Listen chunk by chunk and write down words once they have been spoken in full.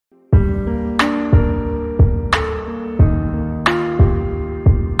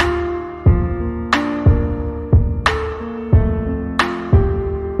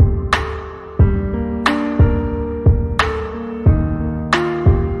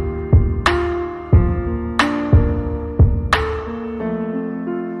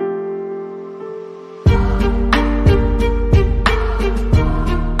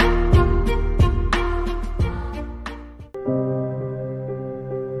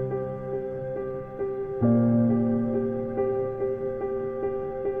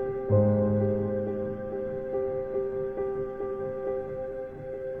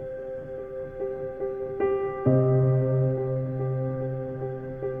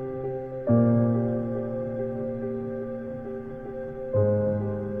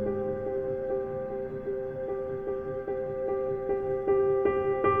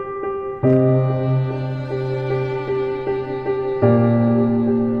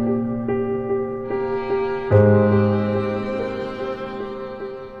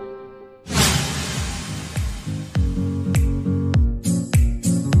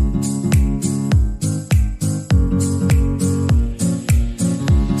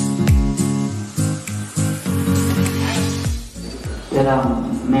जरा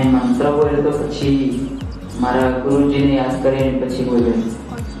मैं मंत्र बोले तो પછી મારા ગુરુજીને યાદ કરીને પછી બોલ્યો.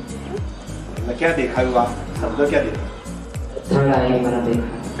 क्या દેખાયું આ શબ્દ क्या દેખાયું? થર્ડ આઈ મારા દેખાય.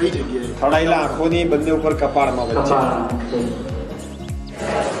 કઈ જગ્યાએ? થર્ડ આઈલા આંખોની બંને ઉપર કપાળમાં વચ્ચે.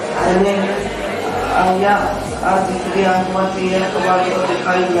 અને આયા આ દીકરી આંખમાંથી એ કપાળમાં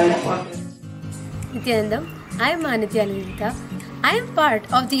દેખાઈ જાય. Nityanandam, I am Nityanandita. I am part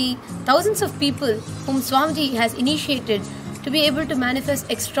of the thousands of people whom Swamiji has initiated to be able to manifest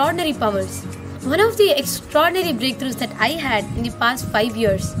extraordinary powers. One of the extraordinary breakthroughs that I had in the past 5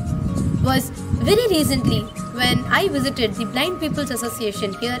 years was very recently when I visited the Blind People's Association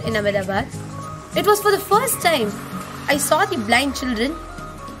here in Ahmedabad. It was for the first time I saw the blind children,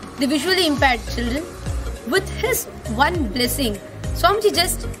 the visually impaired children. With his one blessing, Swamiji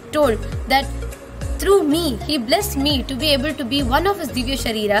just told that through me, he blessed me to be able to be one of his Divya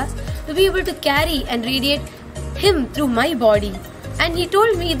Shariras, to be able to carry and radiate him through my body. And he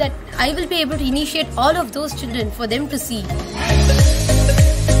told me that I will be able to initiate all of those children for them to see.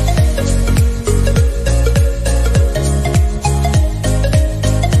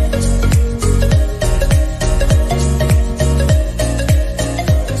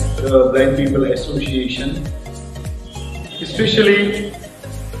 The Blind People Association, especially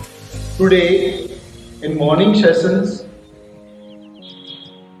today in morning sessions,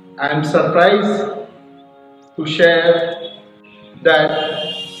 I am surprised to share that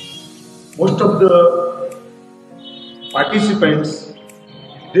most of the participants,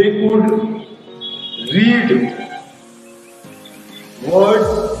 they could read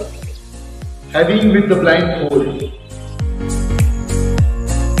words having with the blindfold.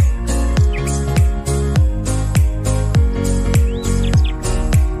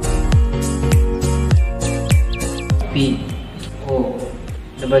 P-O-W-E-K.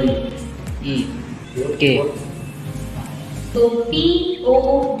 So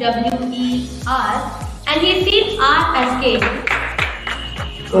P-O-W-E-R, and he said R as K.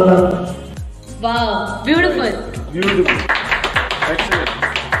 Wow, beautiful. Beautiful. Excellent.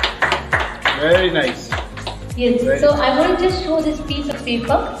 Very nice. Yes, so I want to just show this piece of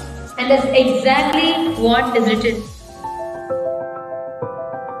paper, and that's exactly what is written.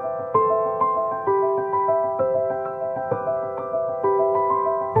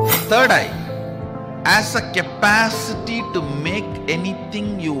 Third eye as a capacity to make anything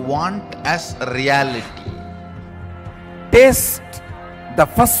you want as reality. Taste the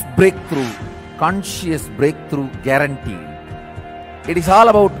first breakthrough, conscious breakthrough guaranteed. It is all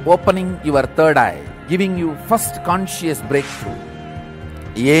about opening your third eye, giving you first conscious breakthrough.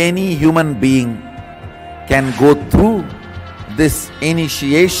 Any human being can go through these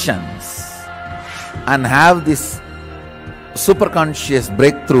initiations and have this superconscious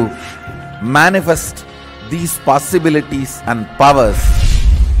breakthrough, manifest these possibilities and powers.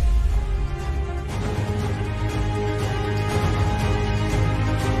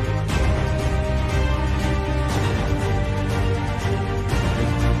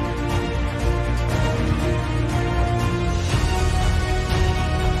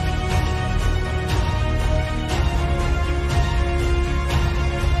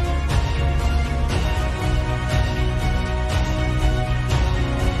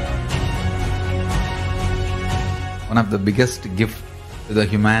 One of the biggest gifts to the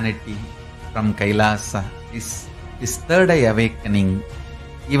humanity from Kailasa is third eye awakening,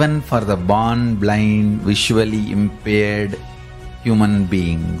 even for the born blind, visually impaired human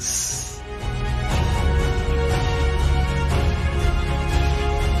beings.